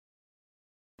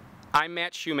I'm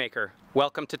Matt Shoemaker.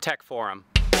 Welcome to Tech Forum.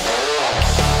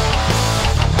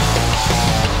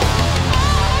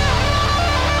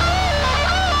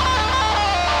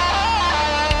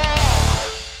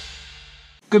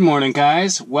 Good morning,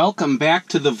 guys. Welcome back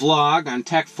to the vlog on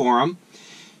Tech Forum.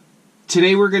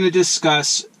 Today we're going to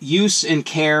discuss use and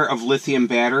care of lithium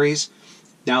batteries.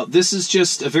 Now, this is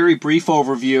just a very brief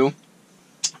overview.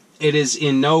 It is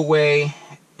in no way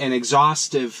an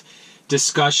exhaustive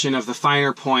discussion of the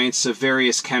finer points of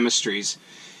various chemistries,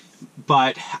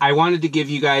 but I wanted to give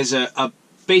you guys a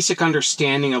basic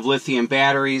understanding of lithium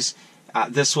batteries.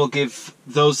 This will give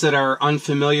those that are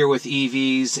unfamiliar with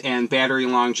EVs and battery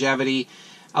longevity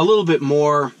a little bit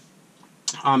more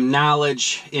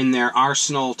knowledge in their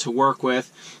arsenal to work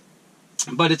with,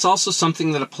 but it's also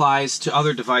something that applies to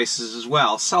other devices as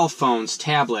well: cell phones,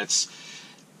 tablets,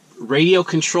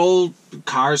 radio-controlled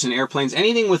cars and airplanes.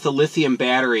 Anything with a lithium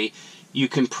battery, you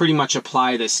can pretty much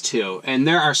apply this to. And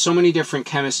there are so many different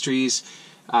chemistries,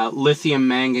 lithium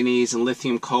manganese and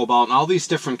lithium cobalt, and all these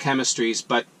different chemistries,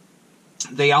 but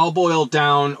they all boil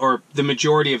down, or the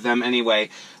majority of them anyway,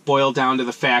 boil down to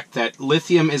the fact that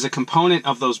lithium is a component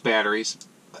of those batteries.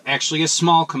 Actually a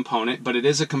small component, but it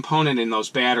is a component in those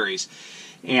batteries.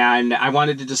 And I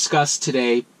wanted to discuss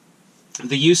today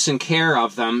the use and care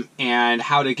of them and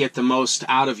how to get the most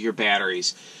out of your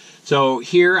batteries. So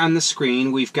here on the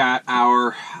screen we've got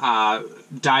our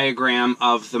diagram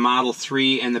of the Model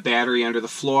 3 and the battery under the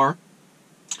floor.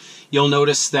 You'll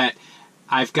notice that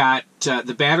I've got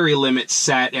the battery limit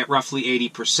set at roughly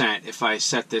 80%. If I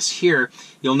set this here,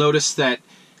 you'll notice that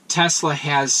Tesla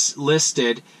has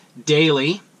listed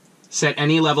daily, set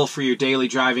any level for your daily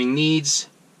driving needs,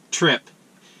 trip,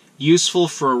 useful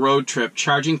for a road trip,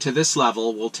 charging to this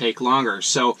level will take longer.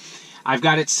 So I've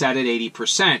got it set at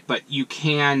 80%, but you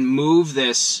can move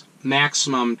this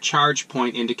maximum charge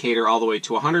point indicator all the way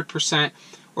to 100%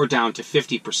 or down to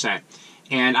 50%.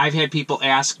 And I've had people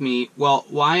ask me, well,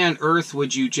 why on earth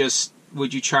would you charge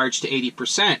to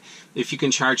 80%? If you can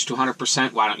charge to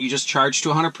 100%, why don't you just charge to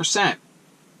 100%?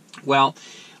 Well,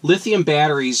 lithium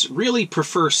batteries really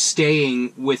prefer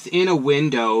staying within a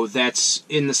window that's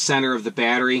in the center of the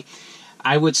battery.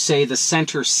 I would say the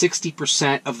center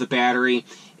 60% of the battery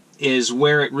is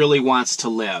where it really wants to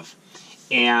live.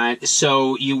 And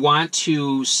so you want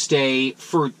to stay,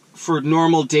 for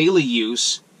normal daily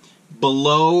use,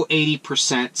 below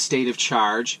 80% state of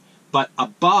charge, but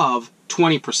above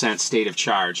 20% state of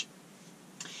charge.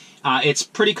 It's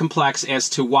pretty complex as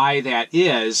to why that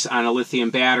is on a lithium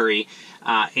battery,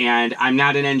 and I'm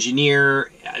not an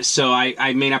engineer, so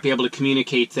I may not be able to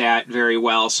communicate that very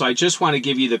well. So I just want to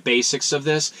give you the basics of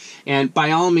this, and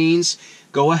by all means,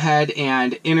 go ahead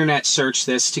and internet search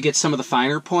this to get some of the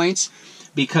finer points,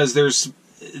 because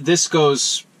this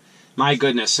goes, my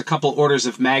goodness, a couple orders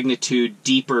of magnitude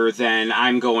deeper than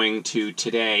I'm going to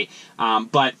today.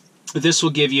 But this will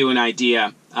give you an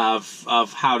idea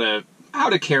of how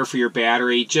to care for your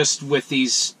battery just with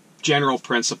these general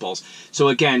principles. So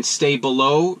again, stay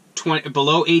below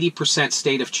 80%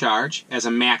 state of charge as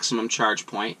a maximum charge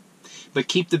point, but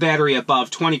keep the battery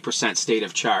above 20% state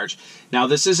of charge. Now,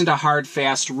 this isn't a hard,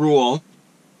 fast rule,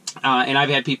 and I've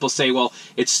had people say, well,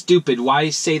 it's stupid. Why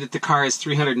say that the car has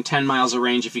 310 miles of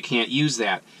range if you can't use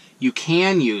that? You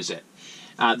can use it.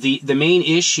 The main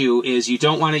issue is you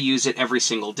don't want to use it every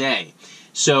single day.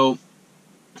 So,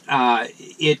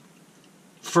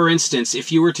 for instance,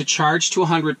 if you were to charge to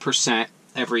 100%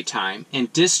 every time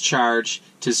and discharge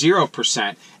to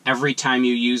 0% every time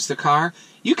you use the car,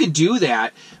 you could do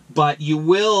that, but you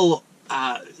will,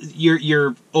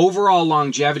 your overall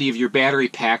longevity of your battery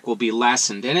pack will be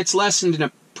lessened, and it's lessened in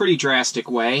a pretty drastic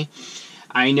way.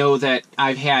 I know that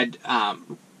I've had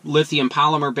lithium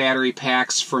polymer battery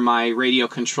packs for my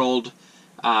radio-controlled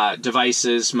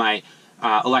devices, my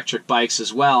electric bikes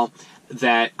as well,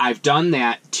 that I've done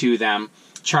that to them,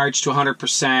 charged to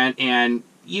 100%, and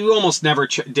you almost never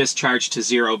discharge to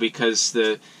 0 because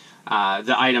the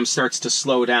item starts to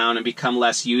slow down and become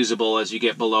less usable as you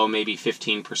get below maybe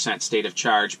 15% state of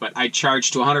charge. But I'd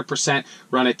charge to 100%,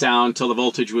 run it down until the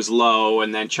voltage was low,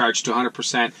 and then charge to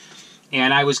 100%.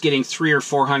 And I was getting 300 or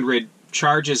 400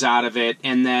 charges out of it,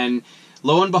 and then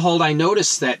lo and behold, I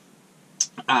noticed that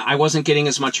I wasn't getting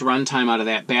as much runtime out of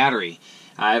that battery.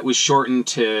 It was shortened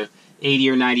to 80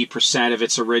 or 90% of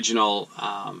its original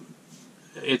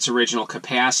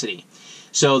capacity.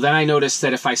 So then I noticed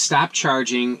that if I stopped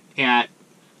charging at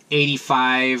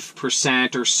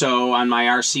 85% or so on my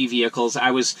RC vehicles,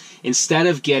 I was, instead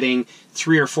of getting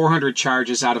 300 or 400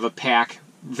 charges out of a pack,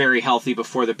 very healthy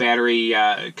before the battery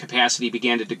capacity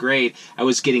began to degrade, I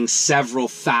was getting several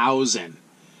thousand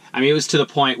I mean, it was to the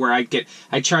point where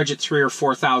I'd charge it 3,000 or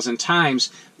 4,000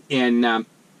 times, and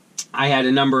I had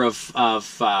a number of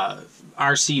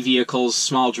RC vehicles,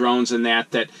 small drones, and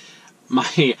that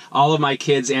all of my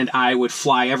kids and I would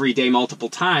fly every day multiple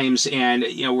times, and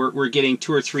we're getting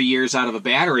 2 or 3 years out of a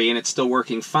battery, and it's still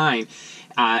working fine.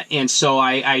 And so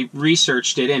I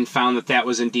researched it and found that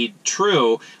was indeed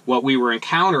true. What we were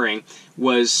encountering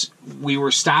was we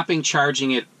were stopping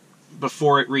charging it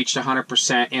before it reached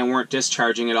 100% and weren't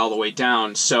discharging it all the way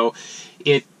down. So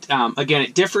it again,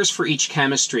 it differs for each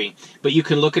chemistry, but you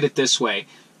can look at it this way.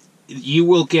 You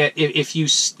will get, if you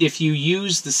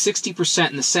use the 60%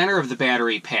 in the center of the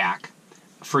battery pack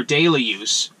for daily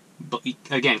use,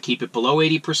 again, keep it below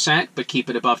 80%, but keep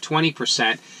it above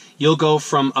 20%, you'll go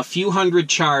from a few hundred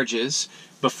charges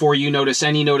before you notice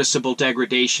any noticeable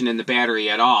degradation in the battery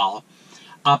at all,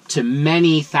 up to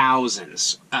many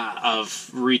thousands of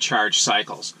recharge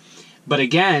cycles. But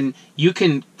again, you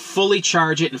can fully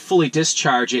charge it and fully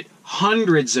discharge it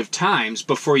hundreds of times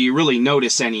before you really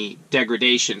notice any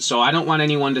degradation. So I don't want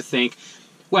anyone to think,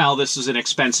 well, this is an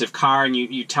expensive car and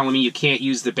you're telling me you can't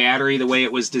use the battery the way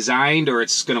it was designed or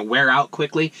it's going to wear out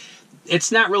quickly.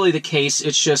 It's not really the case.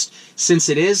 It's just, since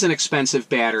it is an expensive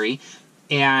battery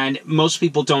and most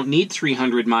people don't need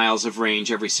 300 miles of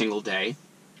range every single day,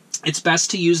 it's best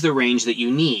to use the range that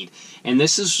you need. And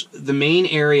this is the main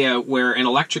area where an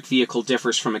electric vehicle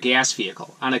differs from a gas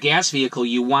vehicle. On a gas vehicle,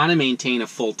 you want to maintain a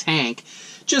full tank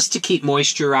just to keep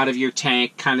moisture out of your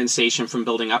tank, condensation from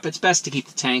building up. It's best to keep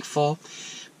the tank full.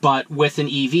 But with an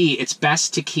EV, it's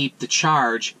best to keep the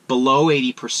charge below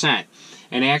 80%.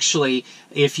 And actually,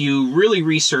 if you really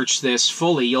research this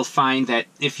fully, you'll find that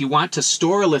if you want to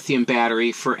store a lithium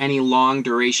battery for any long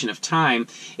duration of time,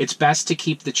 it's best to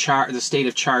keep the state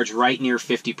of charge right near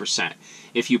 50%.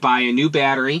 If you buy a new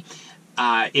battery,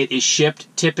 it is shipped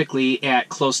typically at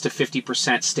close to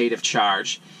 50% state of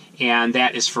charge, and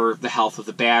that is for the health of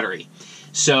the battery.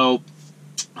 So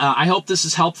I hope this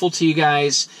is helpful to you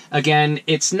guys. Again,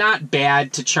 it's not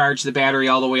bad to charge the battery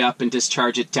all the way up and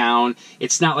discharge it down.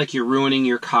 It's not like you're ruining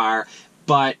your car.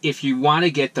 But if you want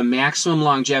to get the maximum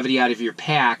longevity out of your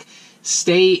pack,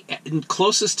 stay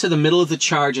closest to the middle of the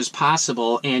charge as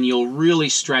possible, and you'll really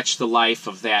stretch the life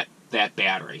of that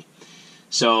battery.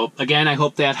 So again, I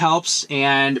hope that helps.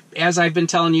 And as I've been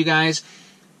telling you guys,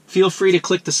 feel free to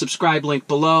click the subscribe link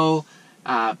below.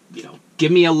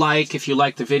 Give me a like if you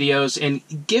like the videos, and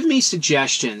give me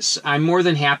suggestions. I'm more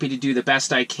than happy to do the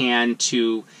best I can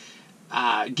to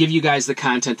give you guys the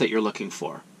content that you're looking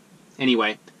for.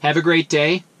 Anyway, have a great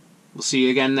day. We'll see you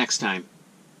again next time.